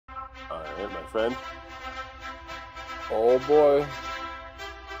All right, my friend. Oh boy.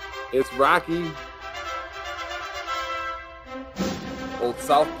 It's Rocky. Old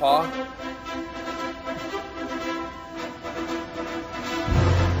Southpaw.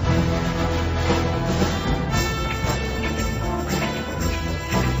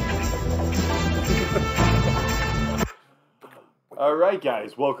 All right,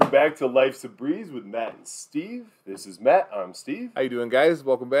 guys. Welcome back to Life's a Breeze with Matt and Steve. This is Matt. I'm Steve. How you doing, guys?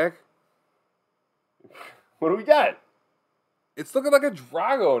 Welcome back. What do we got? It's looking like a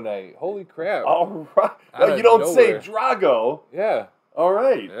Drago night. Holy crap. All right. Out No, of you don't nowhere. say Drago. Yeah. All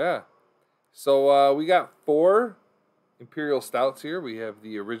right. Yeah. So we got 4 Imperial Stouts here. We have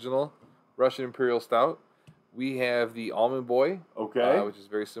the original Russian Imperial Stout. We have the Almond Boy. Okay. Which is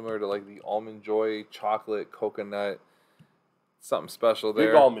very similar to like the Almond Joy, chocolate, coconut. Something special there.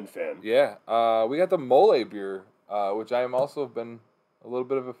 Big almond fan. Yeah. We got the Mole beer, which I am also been a little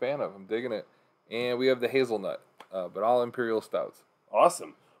bit of a fan of. I'm digging it. And we have the hazelnut, but all Imperial Stouts.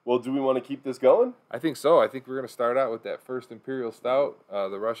 Awesome. Well, do we want to keep this going? I think so. I think we're going to start out with that first Imperial Stout,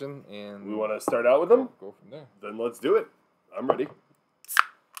 the Russian. And We want to start out with them? Go from there. Then let's do it. I'm ready.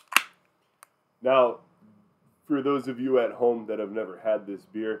 Now, for those of you at home that have never had this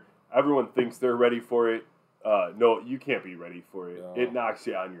beer, everyone thinks they're ready for it. No, you can't be ready for it. No. It knocks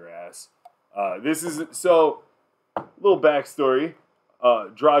you on your ass. This is so. Little backstory.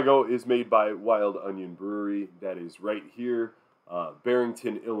 Drago is made by Wild Onion Brewery. That is right here,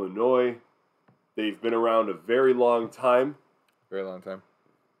 Barrington, Illinois. They've been around a very long time. Very long time.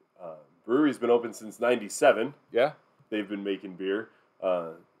 Brewery's been open since '97. Yeah. They've been making beer.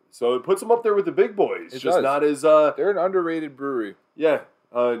 So it puts them up there with the big boys. It just does. not as They're an underrated brewery. yeah.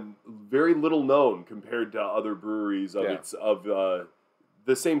 Very little known compared to other breweries of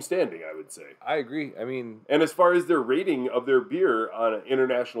the same standing, I would say. I agree. I mean, And as far as their rating of their beer on an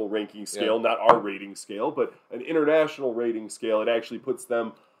international ranking scale, not our rating scale, but an international rating scale, it actually puts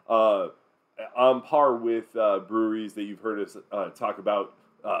them on par with breweries that you've heard us talk about.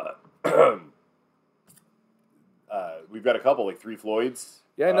 We've got a couple, like Three Floyds.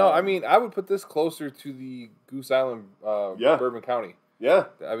 yeah, no, I mean, I would put this closer to the Goose Island, Bourbon County. Yeah.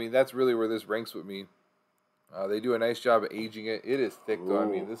 I mean, that's really where this ranks with me. They do a nice job of aging it. It is thick, though. I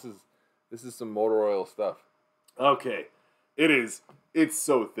mean, this is some motor oil stuff. Okay. It is. It's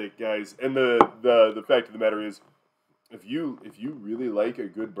so thick, guys. And the fact of the matter is, if you really like a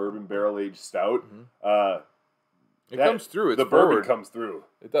good bourbon barrel aged stout, It comes through. It's the forward. bourbon comes through.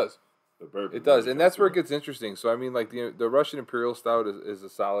 It does. The bourbon It does, really and comes that's where it through. gets interesting. So I mean, like the Russian Imperial Stout is a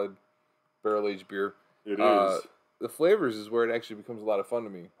solid barrel aged beer. It is. The flavors is where it actually becomes a lot of fun to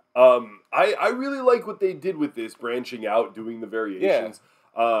me. I really like what they did with this, branching out, doing the variations.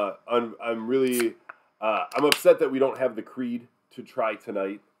 I'm really I'm upset that we don't have the Creed to try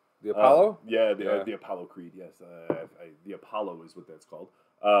tonight. The Apollo? The Apollo Creed. Yes, the Apollo is what that's called.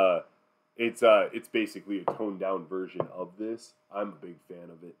 It's basically a toned down version of this. I'm a big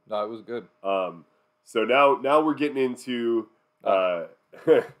fan of it. No, it was good. So now we're getting into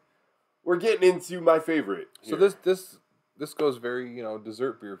we're getting into my favorite. So here. this goes very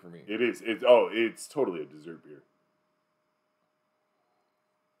dessert beer for me. It is. It's totally a dessert beer.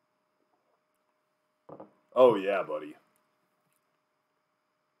 Oh yeah, buddy.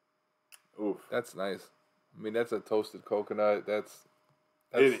 Oof. That's nice. I mean, that's a toasted coconut. That's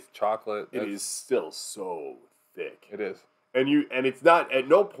It- chocolate. It is still so thick. It is. And it's not, at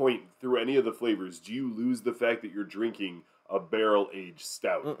no point through any of the flavors do you lose the fact that you're drinking a barrel aged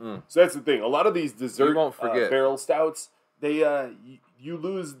stout. Mm-mm. So that's the thing. A lot of these dessert You won't forget. barrel stouts, they you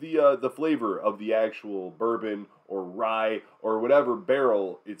lose the flavor of the actual bourbon or rye or whatever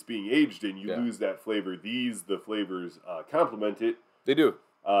barrel it's being aged in. You lose that flavor. The flavors complement it. They do.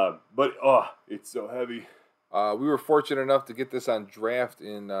 But it's so heavy. We were fortunate enough to get this on draft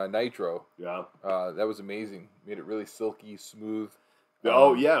in Nitro. Yeah. That was amazing. Made it really silky, smooth.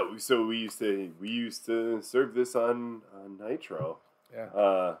 Oh yeah, so we used to serve this on Nitro.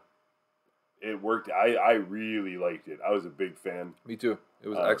 Yeah. It worked. I really liked it. I was a big fan. Me too. It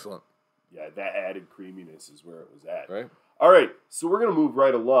was excellent. Yeah, that added creaminess is where it was at. Right. All right, so we're gonna move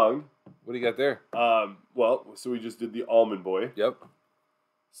right along. What do you got there? Well, so we just did the Almond Boy. Yep.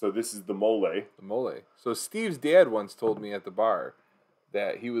 So this is the Mole. The mole. So Steve's dad once told me at the bar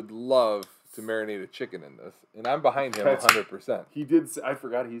that he would love to marinate a chicken in this, and I'm behind him 100%. He did. I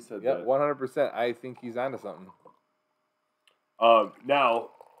forgot he said Yeah, that. 100%. I think he's onto something. Now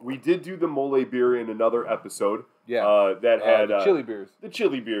we did do the Mole beer in another episode. Yeah. That had the chili beers. The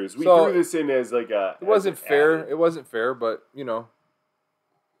chili beers. We So, threw this in as like a. It wasn't as an fair. added. It wasn't fair, but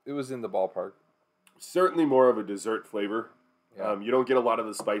it was in the ballpark. Certainly more of a dessert flavor. Yeah. You don't get a lot of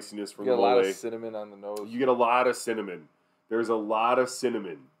the spiciness from You get the a lot mole. of cinnamon on the nose. You get a lot of cinnamon. There's a lot of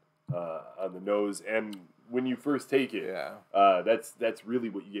cinnamon on the nose, and when you first take it, that's really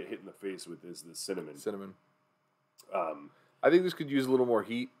what you get hit in the face with is the cinnamon. I think this could use a little more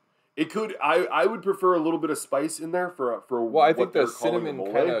heat. It could. I would prefer a little bit of spice in there for. Well, I think the cinnamon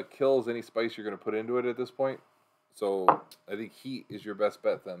kind of kills any spice you're going to put into it at this point. So I think heat is your best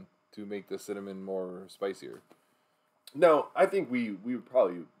bet then to make the cinnamon more spicier. No, I think we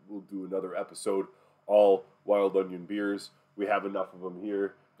probably will do another episode, all wild onion beers. We have enough of them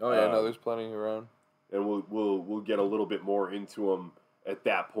here. Oh yeah, no, there's plenty around. And we'll get a little bit more into them at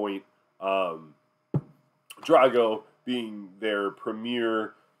that point. Drago being their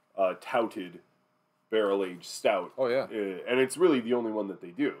premier touted barrel-aged stout. Oh yeah. And it's really the only one that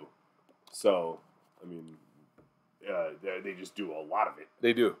they do. So, I mean, they just do a lot of it.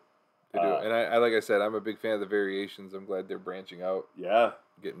 They do. And I like I said, I'm a big fan of the variations. I'm glad they're branching out. Yeah.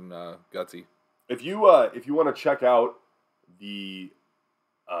 Getting gutsy. If you want to check out the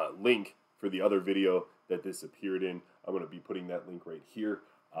link for the other video that this appeared in, I'm going to be putting that link right here.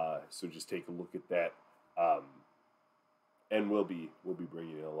 So just take a look at that. And we'll be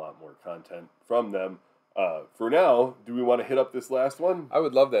bringing in a lot more content from them. For now, do we want to hit up this last one? I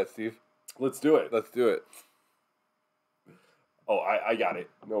would love that, Steve. Let's do it. Let's do it. Oh, I got it.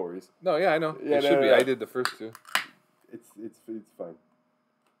 No worries. No, yeah, I know. Yeah, it should be. I did the first two. It's fine.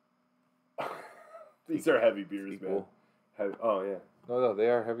 These are heavy beers, man. Oh yeah. No, they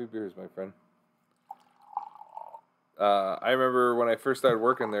are heavy beers, my friend. I remember when I first started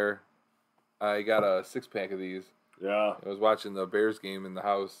working there, I got a 6-pack of these. Yeah. I was watching the Bears game in the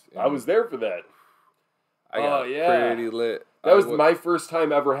house. I was there for that. I got pretty lit. That was my first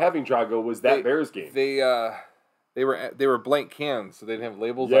time ever having Drago. Was that Bears game? They were blank cans, so they didn't have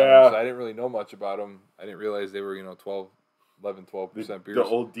labels on them. So I didn't really know much about them. I didn't realize they were 12% beers. The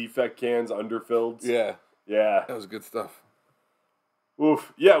old defect cans, underfilled. Yeah. Yeah. That was good stuff.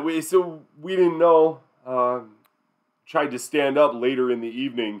 Oof. Yeah. We didn't know. Tried to stand up later in the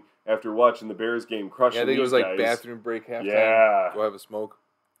evening after watching the Bears game. Crushing. Yeah, I think it was guys. like bathroom break halftime. Yeah. Go have a smoke.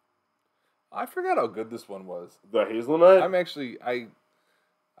 I forgot how good this one was. The hazelnut. I'm actually I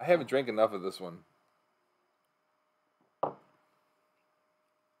haven't drank enough of this one.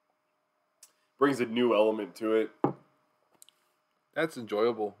 Brings a new element to it. That's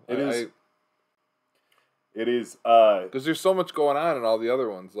enjoyable. It is. Because there's so much going on in all the other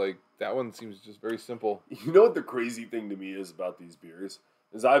ones. Like, that one seems just very simple. You know what the crazy thing to me is about these beers?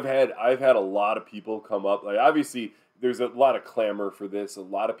 Is I've had a lot of people come up. Like, obviously, there's a lot of clamor for this. A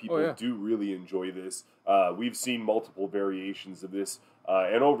lot of people do really enjoy this. We've seen multiple variations of this.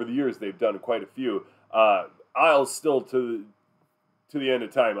 And over the years, they've done quite a few. I'll still, to the end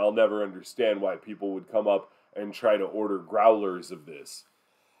of time, I'll never understand why people would come up and try to order growlers of this.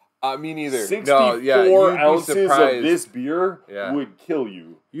 Me neither. 64 ounces of this beer would kill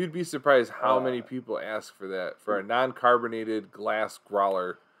you. You'd be surprised how many people ask for that, for a non-carbonated glass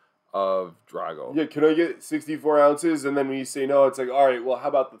growler of Drago. Yeah, can I get 64 ounces? And then when you say no, it's like, all right, well, how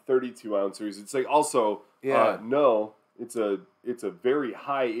about the 32 ounces? It's like, also, no, it's a very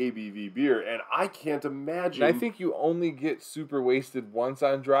high ABV beer, and I can't imagine. And I think you only get super wasted once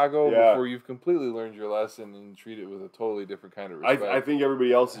on Drago before you've completely learned your lesson and treat it with a totally different kind of respect. I think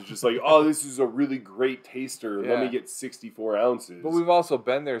everybody else is just like, oh, this is a really great taster. Let me get 64 ounces. But we've also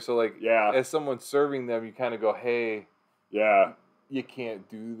been there, so like, as someone serving them, you kind of go, hey, you can't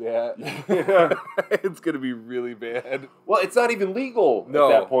do that. It's going to be really bad. Well, it's not even legal at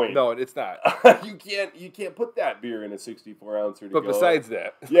that point. No, it's not. You can't put that beer in a 64 ouncer. But besides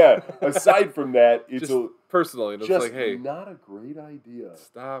that. Aside from that, it's just personally, it's just like, hey. not a great idea.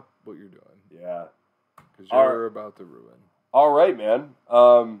 Stop what you're doing. Yeah. Because you're about to ruin. All right, man.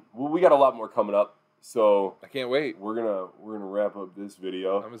 Well, we got a lot more coming up. So I can't wait. We're gonna wrap up this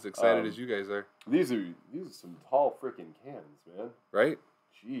video. I'm as excited as you guys are. These are some tall freaking cans, man. Right?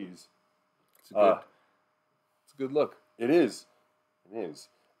 Jeez. It's a good look. It is. It is.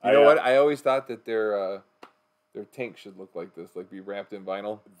 You know what? I always thought that their tank should look like this, like be wrapped in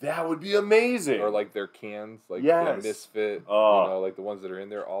vinyl. That would be amazing. Or like their cans, like the Misfit, like the ones that are in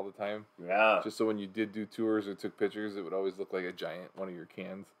there all the time. Yeah. Just so when you did do tours or took pictures, it would always look like a giant one of your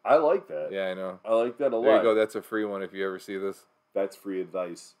cans. I like that. Yeah, I know. I like that a lot. There you go. That's a free one if you ever see this. That's free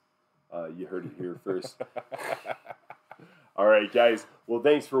advice. You heard it here first. All right, guys. Well,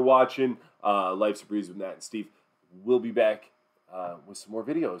 thanks for watching Life's a Breeze with Matt and Steve. We'll be back with some more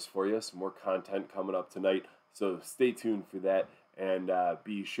videos for you, some more content coming up tonight. So stay tuned for that, and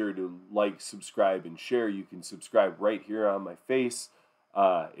be sure to like, subscribe, and share. You can subscribe right here on my face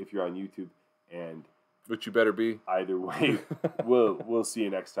if you're on YouTube, and Which you better be. Either way, we'll see you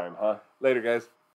next time, huh? Later, guys.